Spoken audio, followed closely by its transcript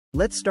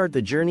Let's start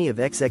the journey of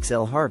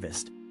XXL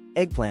harvest.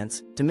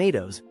 Eggplants,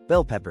 tomatoes,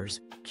 bell peppers,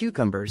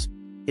 cucumbers,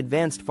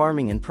 advanced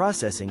farming and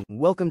processing.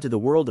 Welcome to the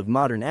world of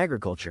modern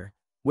agriculture,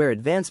 where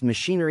advanced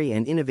machinery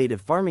and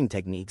innovative farming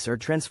techniques are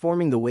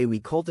transforming the way we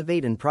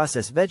cultivate and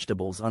process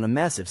vegetables on a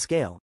massive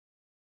scale.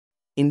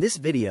 In this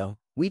video,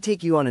 we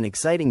take you on an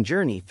exciting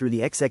journey through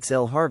the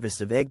XXL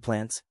harvest of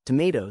eggplants,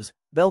 tomatoes,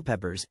 bell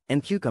peppers,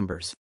 and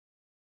cucumbers.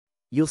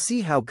 You'll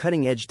see how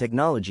cutting-edge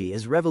technology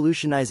is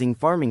revolutionizing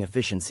farming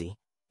efficiency,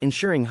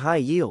 ensuring high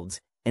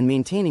yields, and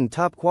maintaining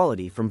top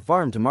quality from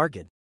farm to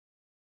market.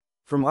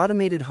 From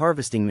automated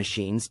harvesting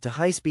machines to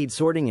high-speed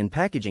sorting and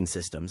packaging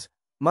systems,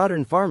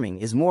 modern farming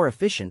is more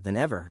efficient than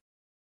ever.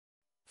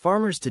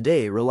 Farmers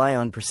today rely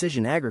on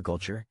precision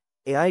agriculture,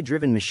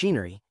 AI-driven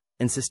machinery,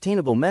 and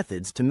sustainable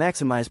methods to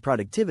maximize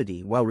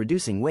productivity while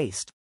reducing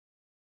waste.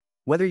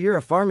 Whether you're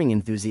a farming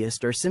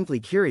enthusiast or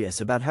simply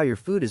curious about how your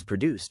food is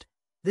produced,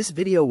 this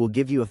video will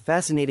give you a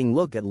fascinating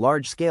look at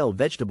large-scale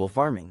vegetable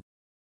farming.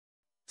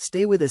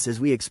 Stay with us as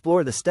we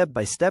explore the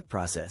step-by-step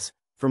process,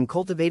 from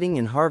cultivating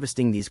and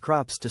harvesting these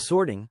crops to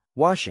sorting,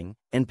 washing,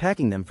 and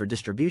packing them for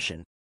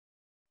distribution.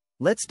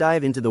 Let's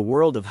dive into the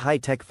world of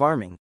high-tech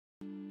farming.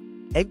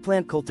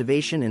 Eggplant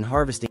cultivation and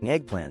harvesting.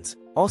 Eggplants,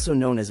 also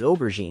known as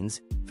aubergines,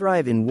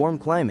 thrive in warm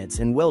climates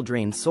and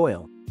well-drained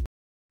soil.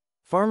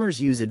 Farmers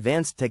use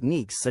advanced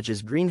techniques such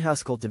as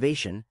greenhouse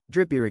cultivation,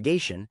 drip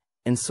irrigation,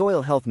 and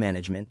soil health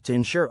management to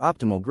ensure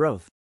optimal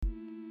growth.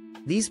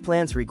 These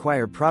plants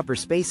require proper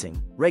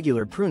spacing,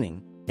 regular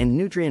pruning, and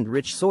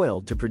nutrient-rich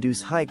soil to produce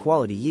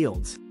high-quality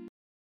yields.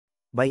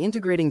 By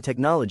integrating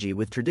technology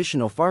with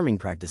traditional farming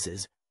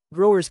practices,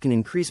 growers can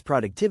increase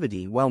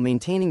productivity while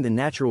maintaining the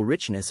natural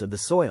richness of the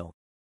soil.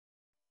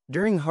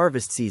 During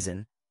harvest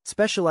season,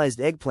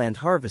 specialized eggplant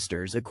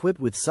harvesters equipped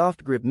with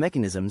soft grip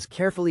mechanisms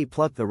carefully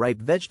pluck the ripe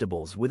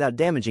vegetables without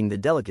damaging the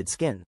delicate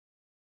skin.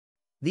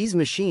 These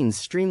machines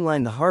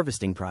streamline the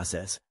harvesting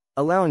process,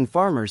 allowing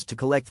farmers to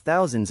collect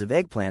thousands of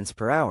eggplants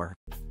per hour.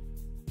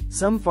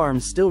 Some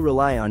farms still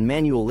rely on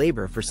manual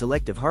labor for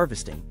selective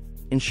harvesting,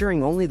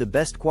 ensuring only the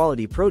best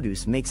quality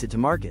produce makes it to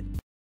market.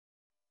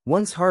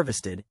 Once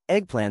harvested,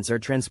 eggplants are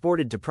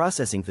transported to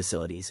processing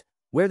facilities,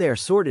 where they are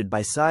sorted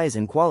by size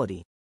and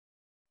quality.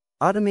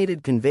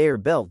 Automated conveyor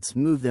belts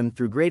move them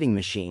through grading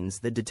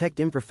machines that detect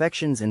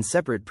imperfections and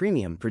separate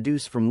premium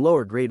produce from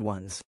lower-grade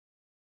ones.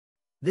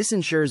 This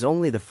ensures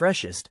only the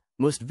freshest,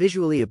 most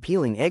visually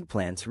appealing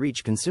eggplants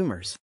reach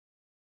consumers.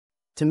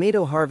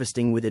 Tomato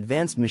harvesting with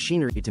advanced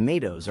machinery.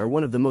 Tomatoes are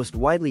one of the most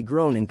widely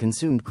grown and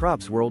consumed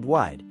crops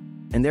worldwide,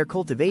 and their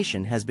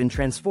cultivation has been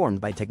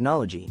transformed by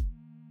technology.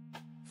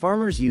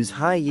 Farmers use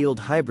high-yield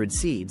hybrid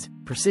seeds,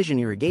 precision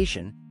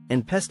irrigation,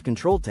 and pest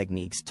control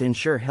techniques to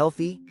ensure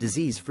healthy,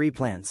 disease-free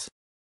plants.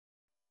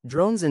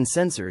 Drones and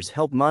sensors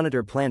help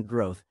monitor plant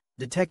growth,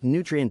 detect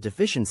nutrient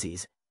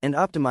deficiencies, and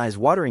optimize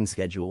watering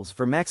schedules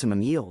for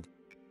maximum yield.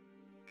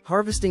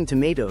 Harvesting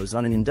tomatoes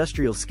on an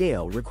industrial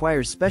scale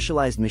requires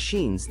specialized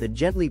machines that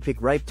gently pick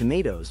ripe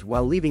tomatoes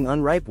while leaving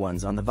unripe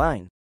ones on the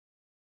vine.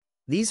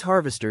 These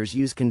harvesters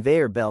use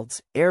conveyor belts,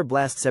 air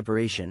blast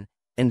separation,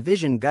 and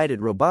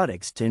vision-guided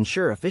robotics to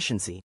ensure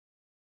efficiency.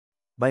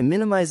 By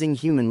minimizing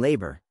human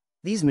labor,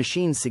 these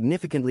machines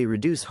significantly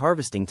reduce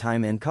harvesting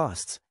time and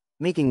costs,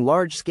 making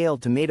large-scale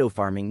tomato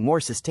farming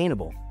more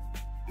sustainable.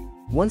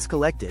 Once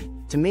collected,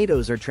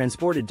 tomatoes are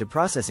transported to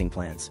processing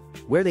plants,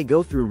 where they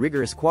go through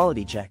rigorous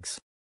quality checks.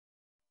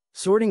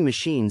 Sorting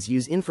machines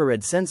use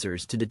infrared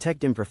sensors to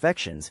detect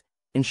imperfections,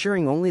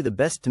 ensuring only the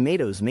best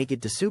tomatoes make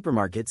it to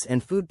supermarkets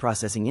and food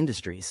processing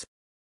industries.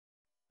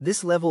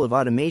 This level of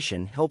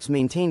automation helps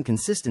maintain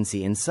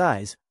consistency in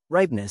size,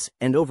 ripeness,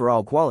 and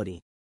overall quality.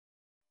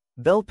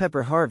 Bell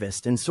pepper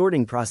harvest and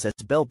sorting process.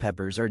 Bell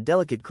peppers are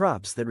delicate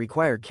crops that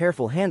require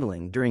careful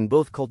handling during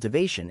both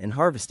cultivation and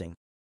harvesting.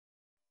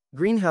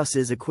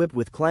 Greenhouses equipped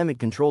with climate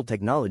control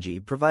technology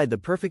provide the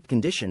perfect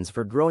conditions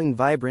for growing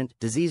vibrant,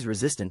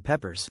 disease-resistant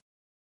peppers.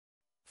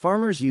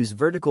 Farmers use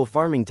vertical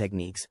farming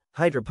techniques,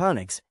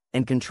 hydroponics,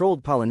 and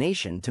controlled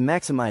pollination to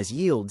maximize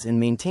yields and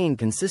maintain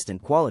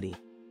consistent quality.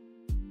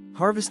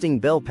 Harvesting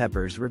bell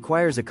peppers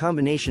requires a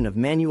combination of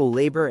manual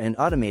labor and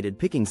automated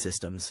picking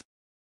systems.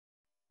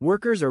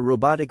 Workers or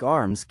robotic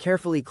arms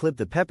carefully clip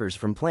the peppers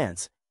from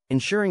plants,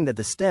 ensuring that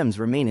the stems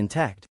remain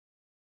intact.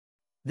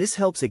 This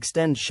helps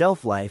extend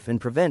shelf life and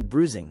prevent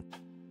bruising.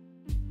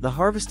 The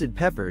harvested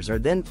peppers are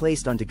then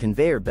placed onto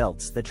conveyor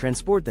belts that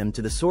transport them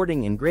to the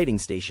sorting and grading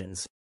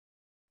stations.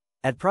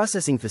 At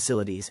processing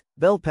facilities,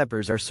 bell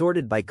peppers are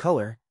sorted by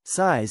color,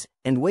 size,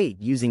 and weight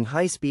using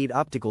high-speed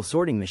optical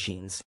sorting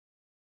machines.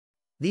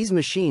 These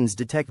machines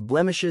detect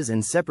blemishes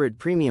and separate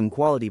premium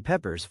quality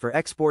peppers for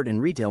export and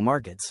retail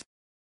markets.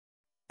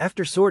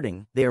 After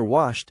sorting, they are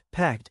washed,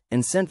 packed,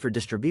 and sent for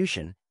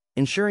distribution,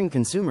 ensuring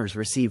consumers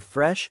receive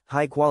fresh,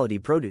 high-quality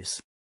produce.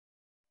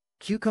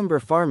 Cucumber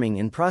farming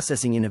and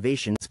processing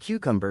innovations.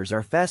 Cucumbers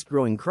are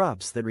fast-growing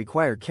crops that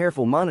require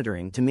careful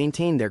monitoring to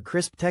maintain their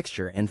crisp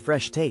texture and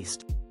fresh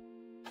taste.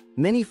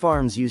 Many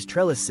farms use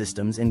trellis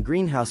systems and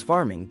greenhouse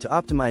farming to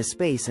optimize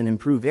space and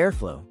improve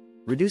airflow,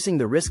 reducing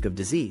the risk of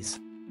disease.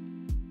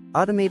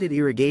 Automated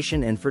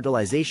irrigation and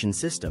fertilization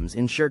systems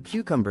ensure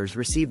cucumbers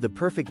receive the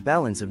perfect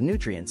balance of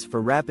nutrients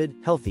for rapid,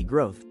 healthy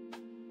growth.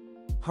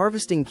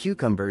 Harvesting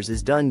cucumbers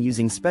is done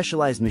using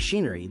specialized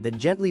machinery that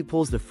gently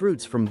pulls the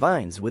fruits from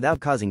vines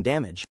without causing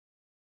damage.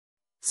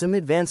 Some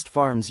advanced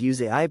farms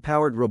use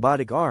AI-powered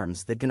robotic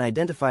arms that can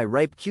identify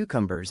ripe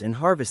cucumbers and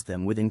harvest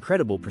them with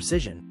incredible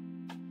precision.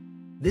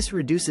 This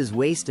reduces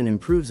waste and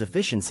improves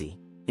efficiency,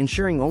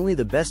 ensuring only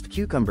the best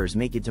cucumbers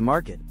make it to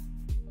market.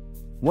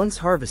 Once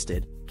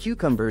harvested,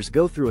 cucumbers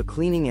go through a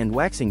cleaning and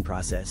waxing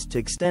process to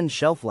extend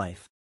shelf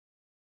life.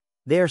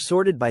 They are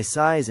sorted by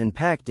size and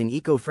packed in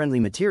eco-friendly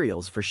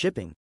materials for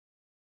shipping.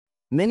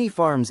 Many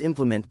farms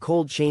implement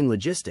cold chain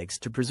logistics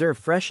to preserve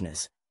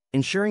freshness,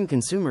 ensuring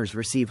consumers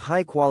receive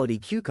high-quality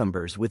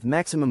cucumbers with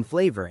maximum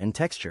flavor and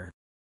texture.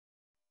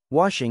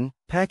 Washing,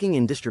 packing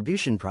and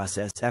distribution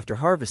process. After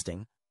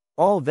harvesting,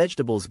 all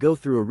vegetables go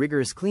through a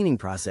rigorous cleaning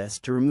process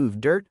to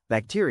remove dirt,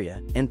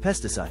 bacteria, and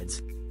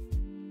pesticides.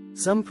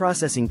 Some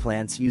processing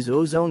plants use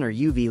ozone or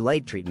UV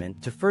light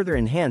treatment to further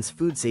enhance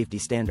food safety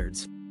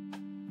standards.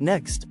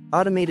 Next,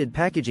 automated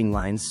packaging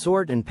lines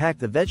sort and pack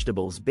the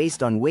vegetables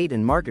based on weight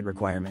and market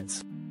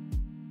requirements.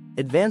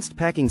 Advanced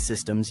packing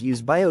systems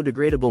use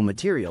biodegradable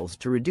materials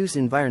to reduce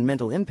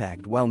environmental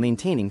impact while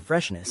maintaining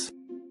freshness.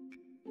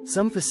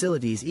 Some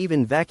facilities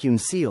even vacuum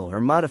seal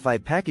or modify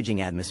packaging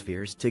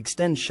atmospheres to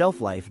extend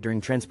shelf life during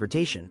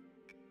transportation.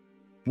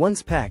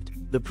 Once packed,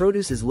 the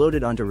produce is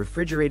loaded onto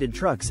refrigerated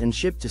trucks and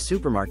shipped to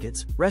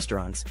supermarkets,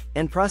 restaurants,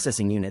 and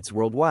processing units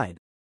worldwide.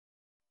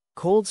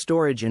 Cold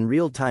storage and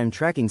real-time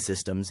tracking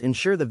systems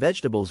ensure the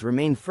vegetables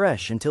remain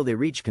fresh until they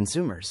reach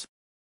consumers.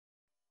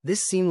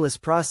 This seamless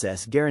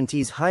process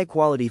guarantees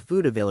high-quality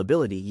food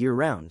availability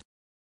year-round.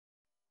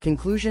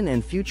 Conclusion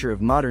and future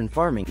of modern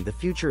farming. The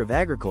future of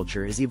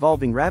agriculture is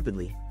evolving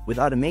rapidly, with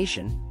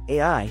automation,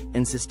 AI,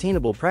 and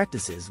sustainable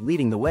practices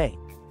leading the way.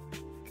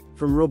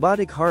 From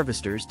robotic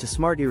harvesters to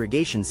smart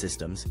irrigation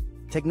systems,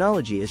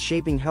 technology is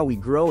shaping how we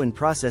grow and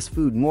process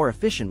food more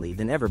efficiently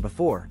than ever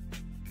before.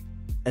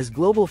 As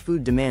global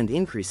food demand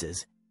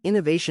increases,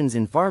 innovations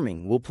in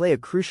farming will play a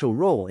crucial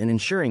role in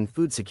ensuring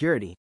food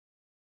security.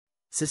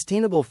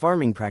 Sustainable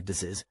farming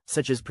practices,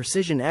 such as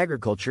precision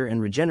agriculture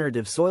and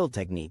regenerative soil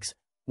techniques,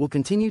 will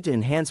continue to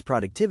enhance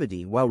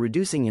productivity while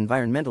reducing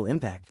environmental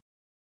impact.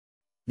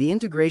 The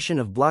integration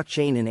of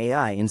blockchain and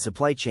AI in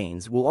supply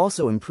chains will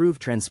also improve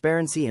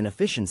transparency and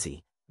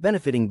efficiency,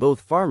 benefiting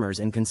both farmers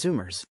and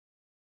consumers.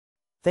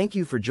 Thank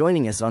you for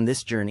joining us on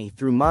this journey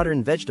through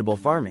modern vegetable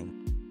farming.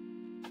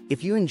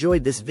 If you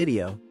enjoyed this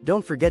video,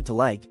 don't forget to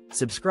like,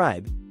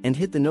 subscribe, and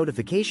hit the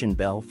notification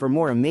bell for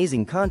more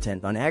amazing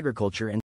content on agriculture and